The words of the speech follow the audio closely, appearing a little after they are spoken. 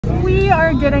We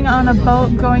are getting on a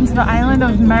boat going to the island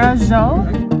of Marajó.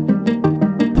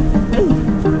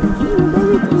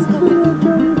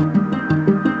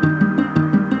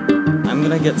 I'm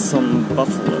gonna get some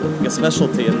buffalo, a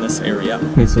specialty in this area.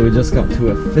 Okay, so we just got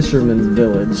to a fisherman's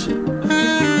village.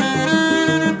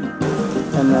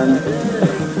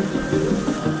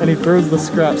 And he throws the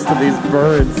scraps to these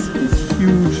birds, these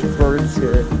huge birds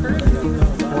here.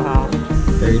 Wow.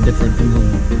 Very different from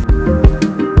home.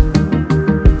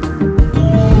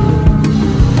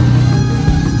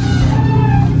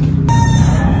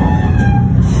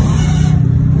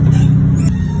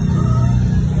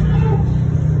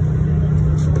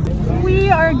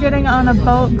 Getting on a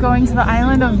boat going to the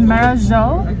island of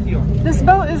Marajó. This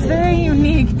boat is very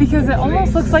unique because it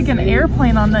almost looks like an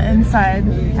airplane on the inside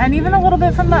and even a little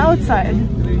bit from the outside.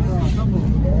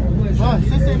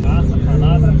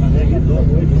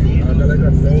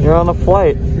 You're on a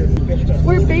flight.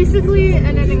 We're basically in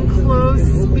an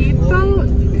enclosed speedboat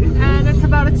and it's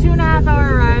about a 2.5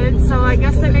 hour ride, so I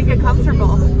guess they make it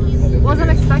comfortable.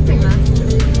 Wasn't expecting this.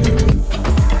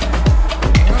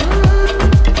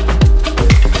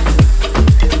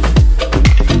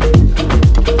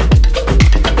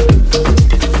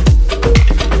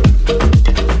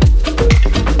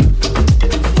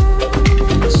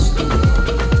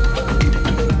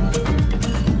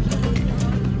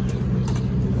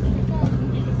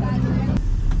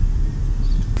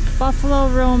 Buffalo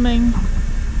roaming.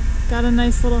 Got a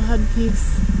nice little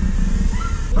headpiece.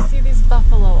 You see these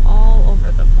buffalo all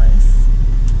over the place.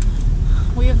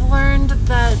 We've learned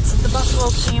that the buffalo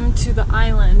came to the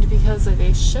island because of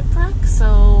a shipwreck,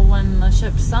 so when the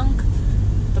ship sunk,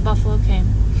 the buffalo came.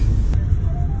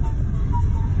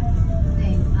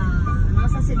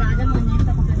 Nossa cidade amanhã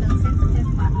está completando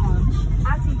 174 anos.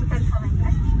 Ah, sim, tu quer falar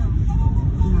inglês?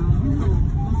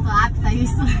 Não tô apta a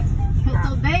isso. Eu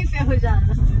tô bem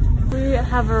enferrujada. We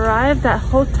have arrived at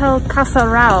Hotel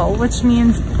Casarão, which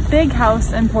means big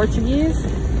house in Portuguese.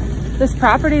 This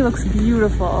property looks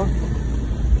beautiful.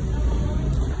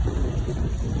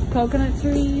 Coconut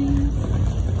trees.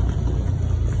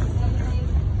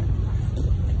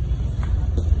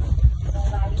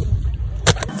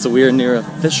 So we are near a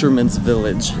fisherman's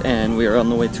village and we are on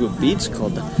the way to a beach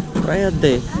called Praia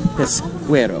de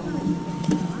Pesqueiro.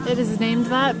 It is named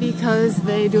that because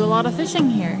they do a lot of fishing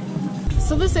here.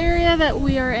 So this area that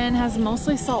we are in has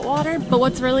mostly salt water, but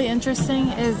what's really interesting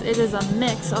is it is a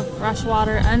mix of fresh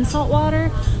water and salt water.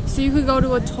 So you could go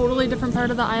to a totally different part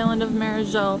of the island of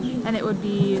Marajó and it would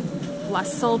be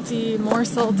less salty, more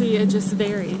salty, it just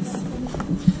varies.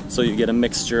 So you get a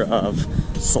mixture of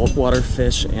saltwater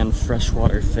fish and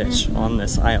freshwater fish on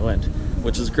this island,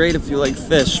 which is great if you like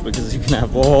fish because you can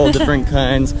have all different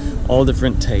kinds, all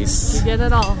different tastes. You get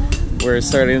it all. We're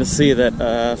starting to see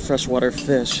that freshwater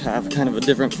fish have kind of a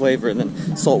different flavor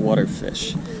than saltwater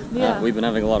fish. Yeah. We've been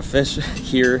having a lot of fish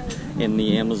here in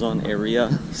the Amazon area,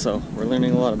 so we're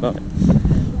learning a lot about it.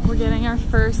 We're getting our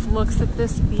first looks at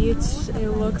this beach. It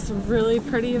looks really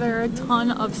pretty. There are a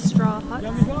ton of straw huts.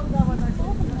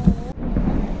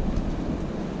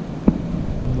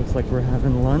 Looks like we're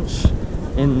having lunch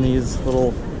in these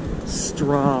little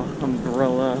straw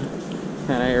umbrella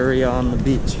kind of area on the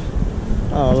beach.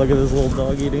 Oh, look at this little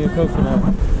dog eating a coconut.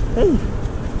 Hey,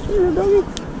 here, doggy.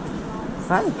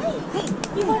 Hi. Hey,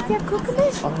 you want their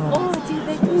coconut? Oh, do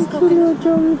they do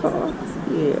coconut?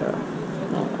 Yeah.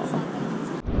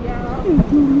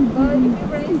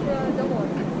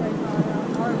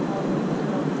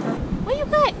 What you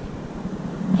got?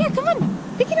 Here, come on,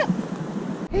 pick it up.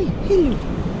 Hey, hey.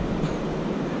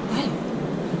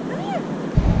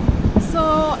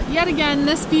 So yet again,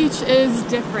 this beach is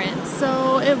different.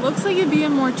 So it looks like it'd be a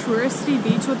more touristy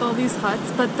beach with all these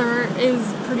huts, but there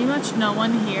is pretty much no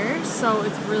one here, so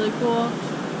it's really cool.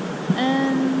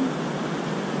 And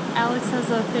Alex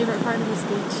has a favorite part of this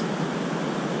beach.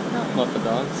 No. Not the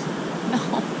dogs?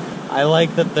 No. I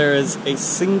like that there is a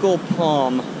single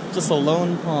palm, just a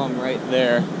lone palm right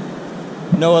there.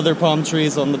 No other palm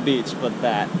trees on the beach but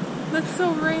that. That's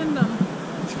so random.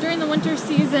 During the winter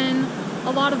season, a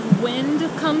lot of wind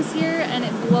comes here and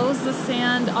it blows the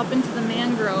sand up into the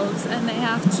mangroves, and they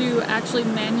have to actually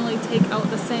manually take out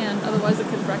the sand, otherwise it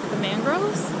could wreck the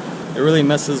mangroves. It really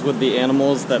messes with the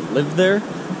animals that live there,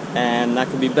 and that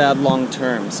could be bad long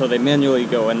term, so they manually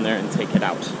go in there and take it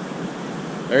out.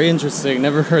 Very interesting,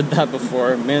 never heard that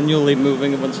before, manually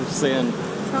moving a bunch of sand.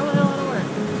 It's probably a lot of work.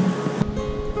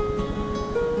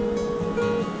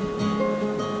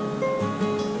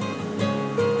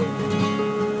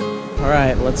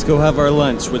 Alright, let's go have our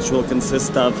lunch, which will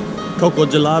consist of coco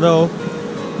gelado,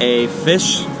 a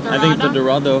fish, I think the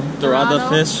dorada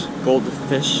fish,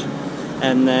 goldfish,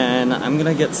 And then I'm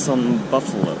gonna get some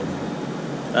buffalo.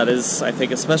 That is, I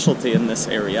think, a specialty in this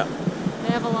area. They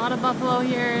have a lot of buffalo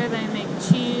here. They make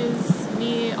cheese,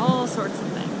 meat, all sorts of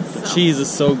things. The cheese is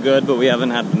so good, but we haven't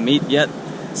had the meat yet,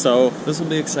 so this will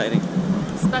be exciting.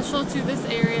 Special to this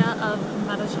area of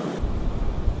Marajó.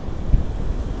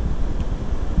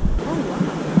 Oh,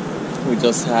 wow. We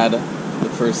just had the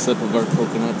first sip of our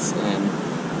coconuts, and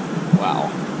wow.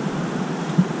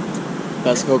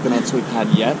 Best coconuts we've had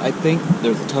yet, I think.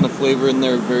 There's a ton of flavor in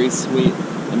there, very sweet,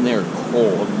 and they're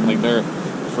cold. Like, they're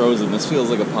frozen. This feels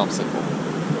like a popsicle.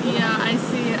 Yeah, I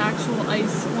see actual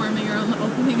ice forming around the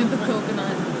opening of the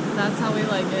coconut. That's how we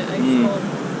like it, ice cold.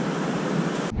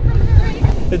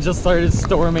 It just started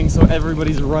storming, so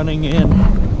everybody's running in.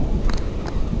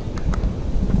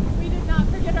 We did not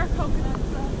forget our coconuts,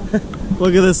 though.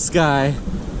 Look at this sky.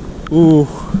 Ooh.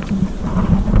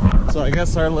 So I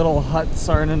guess our little huts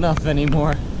aren't enough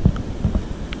anymore.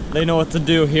 They know what to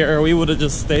do here. We would have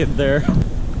just stayed there. Look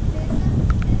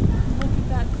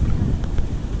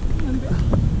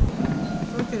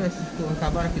at that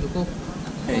sky.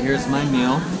 Okay, here's my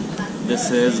meal. This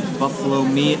is buffalo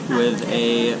meat with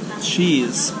a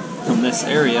cheese from this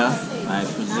area, I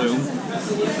presume,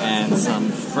 and some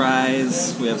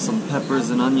fries. We have some peppers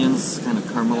and onions, kind of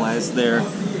caramelized there,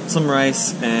 some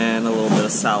rice, and a little bit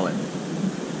of salad.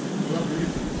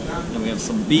 And we have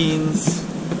some beans,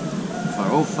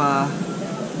 farofa,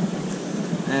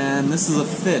 and this is a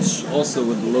fish, also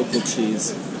with local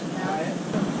cheese.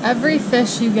 Every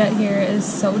fish you get here is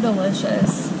so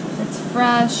delicious. It's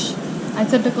fresh. I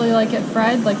typically like it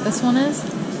fried like this one is.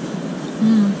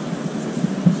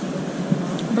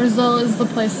 Brazil is the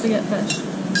place to get fish.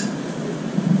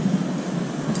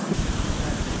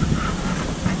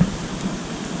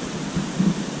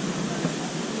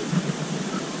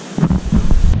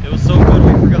 It was so good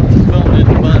we forgot to film it,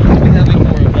 but we'll be having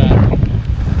more of that.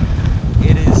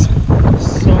 It is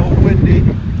so windy.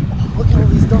 Oh, look at all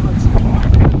these dogs.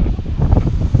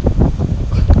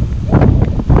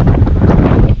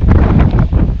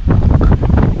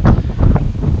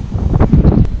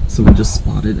 So we just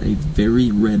spotted a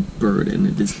very red bird, and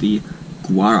it is the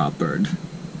guara bird.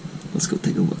 Let's go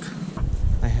take a look.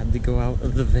 I had to go out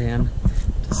of the van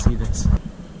to see this.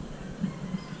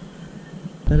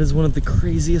 That is one of the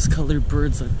craziest colored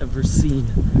birds I've ever seen.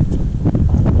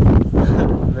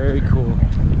 Very cool.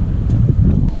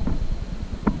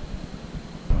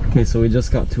 Okay, so we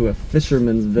just got to a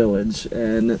fisherman's village,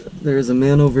 and there's a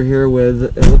man over here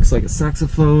with, it looks like a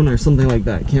saxophone or something like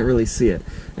that. I can't really see it.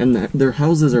 And their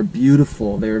houses are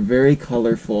beautiful. They're very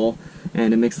colorful,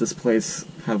 and it makes this place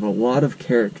have a lot of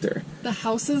character. The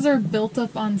houses are built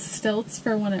up on stilts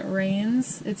for when it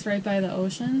rains. It's right by the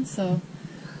ocean, so...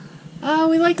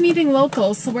 we like meeting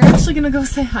locals, so we're actually gonna go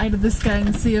say hi to this guy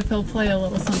and see if he'll play a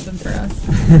little something for us.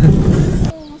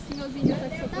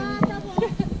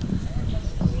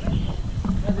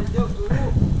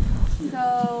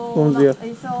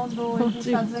 Eles são dos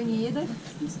Estados Unidos.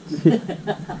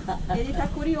 Ele tá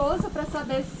curioso para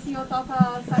saber se o senhor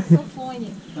toca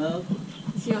saxofone.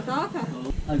 O senhor toca?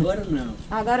 Agora não.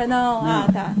 Agora não? Ah,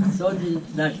 tá. Só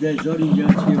das 10 horas em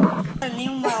diante eu...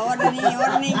 Nenhuma hora, nem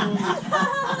hora nenhuma.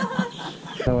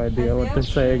 No idea what they're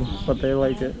saying, but they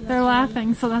like it. They're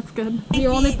laughing, so that's good. He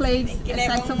only plays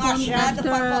saxophone after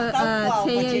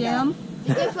 10 a.m.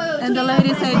 And the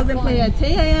lady said he doesn't play at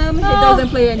 10 a.m., he doesn't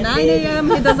play at 9 a.m.,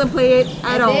 he doesn't play it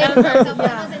at all.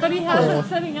 But he has it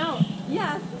sitting out.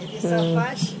 Yeah.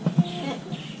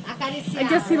 I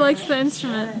guess he likes the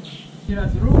instrument.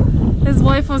 His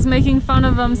wife was making fun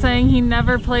of him, saying he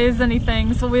never plays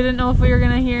anything, so we didn't know if we were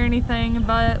going to hear anything,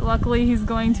 but luckily he's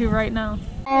going to right now.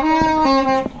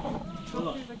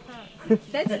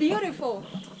 That's beautiful.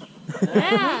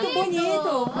 Yeah. Muito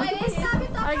bonito. Ele sabe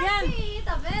tocar Again. assim,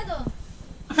 tá vendo?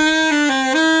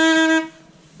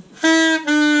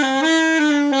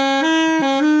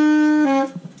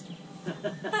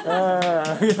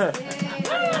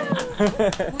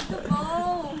 Muito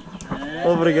bom.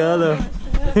 Obrigado.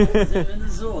 Você é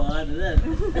menos zoado, né?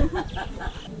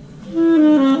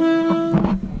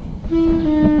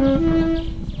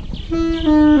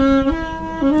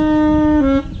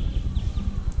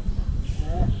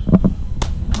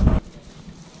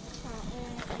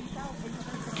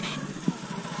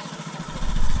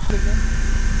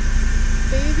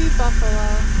 Baby buffalo.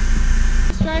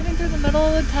 Just driving through the middle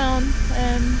of the town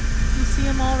and you see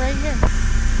them all right here.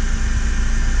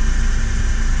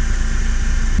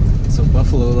 So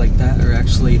buffalo like that are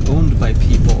actually owned by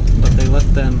people, but they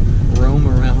let them roam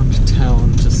around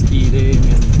town just eating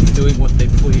and doing what they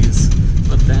please.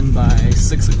 but then by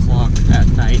 6 o'clock at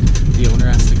night, the owner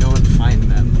has to go and find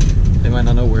them. They might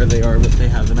not know where they are, but they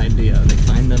have an idea. They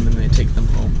find them and they take them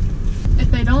home. If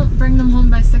they don't bring them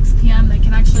home by 6 p.m., they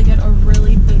can actually get a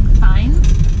really big fine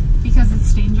because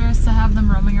it's dangerous to have them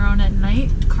roaming around at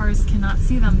night. Cars cannot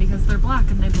see them because they're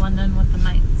black and they blend in with the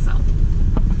night, so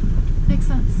makes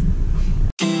sense.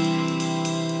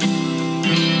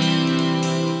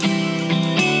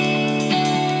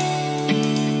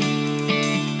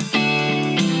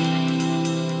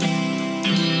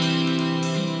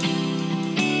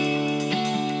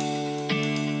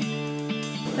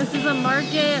 This is a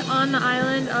market on the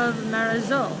island of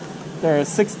Marajó. There are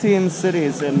 16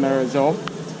 cities in Marajó,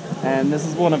 and this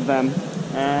is one of them,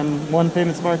 and one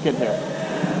famous market here.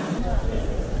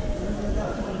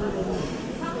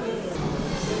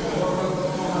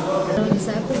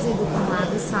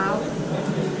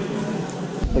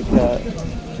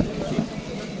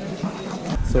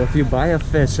 So if you buy a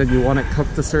fish and you want it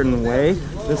cooked a certain way,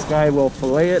 this guy will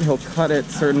fillet it, he'll cut it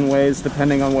certain ways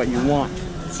depending on what you want.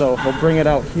 So he'll bring it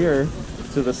out here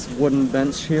to this wooden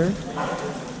bench here,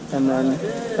 and then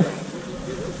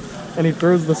and he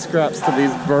throws the scraps to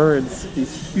these birds,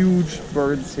 these huge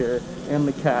birds here, and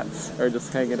the cats are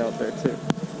just hanging out there too.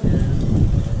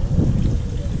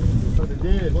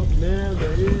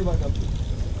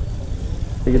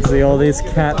 You can see all these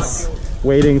cats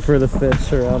waiting for the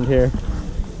fish around here.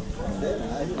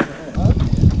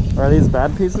 Are these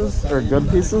bad pieces or good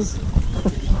pieces?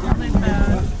 Something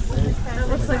bad. It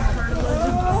looks like cartilage. I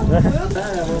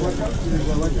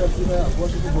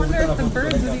wonder if the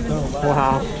birds would even...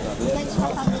 Wow.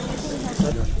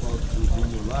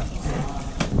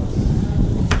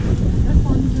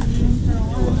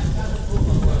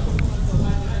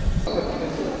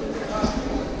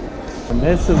 And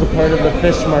this is a part of the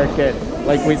fish market.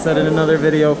 Like we said in another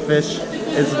video, fish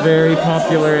is very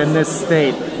popular in this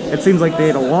state. It seems like they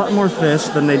eat a lot more fish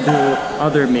than they do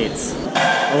other meats.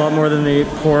 A lot more than they eat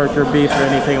pork or beef or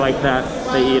anything like that.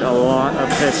 They eat a lot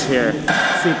of fish here.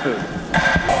 Seafood.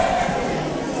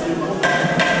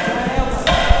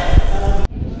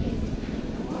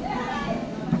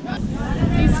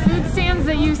 These food stands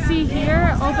that you see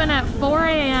here open at 4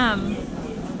 a.m.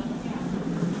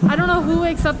 I don't know who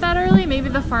wakes up that early, maybe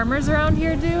the farmers around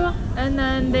here do, and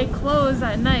then they close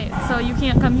at night, so you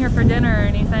can't come here for dinner or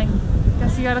anything.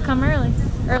 Guess you gotta come early.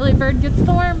 Early bird gets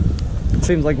the worm. It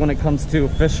seems like when it comes to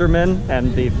fishermen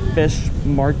and the fish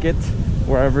market,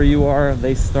 wherever you are,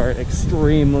 they start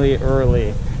extremely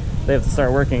early. They have to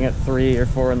start working at 3 or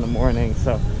 4 in the morning,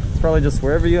 so it's probably just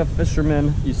wherever you have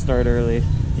fishermen, you start early,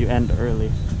 you end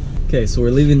early. Okay, so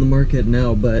we're leaving the market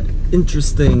now, but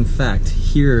interesting fact,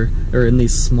 here, or in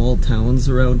these small towns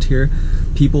around here,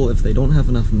 people, if they don't have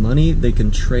enough money, they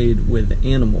can trade with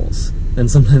animals.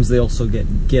 And sometimes they also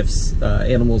get gifts,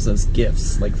 animals as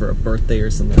gifts, like for a birthday or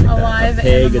something like that. A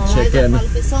pig, a chicken.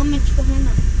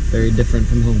 Very different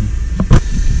from home.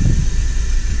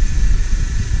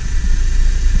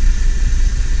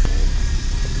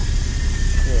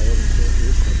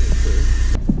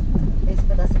 Esse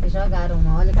pedaço aqui jogaram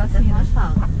no óleo, até no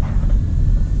asfalto.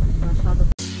 No asfalto.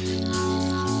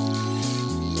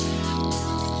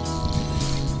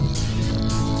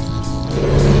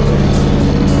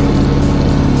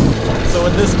 So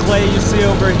with this clay you see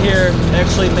over here, they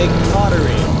actually make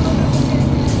pottery.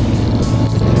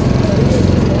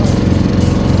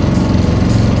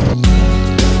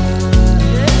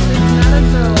 This is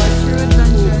Marajó, a true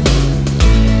adventure.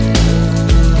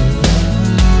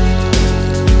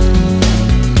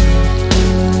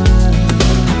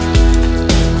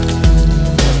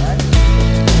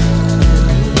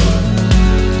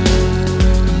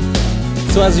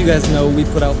 So as you guys know, we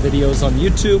put out videos on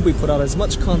YouTube, we put out as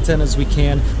much content as we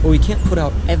can, but we can't put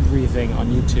out everything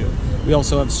on YouTube. We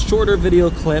also have shorter video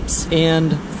clips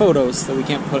and photos that we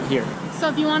can't put here. So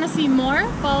if you want to see more,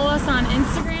 follow us on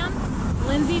Instagram,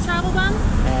 Lindsay Travelbum.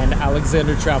 And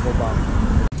Alexander Travelbum.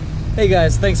 Hey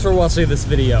guys, thanks for watching this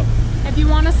video. If you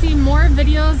want to see more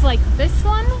videos like this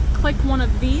one, click one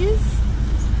of these.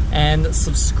 And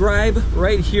subscribe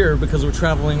right here because we're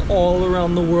traveling all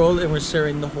around the world and we're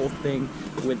sharing the whole thing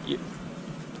with you.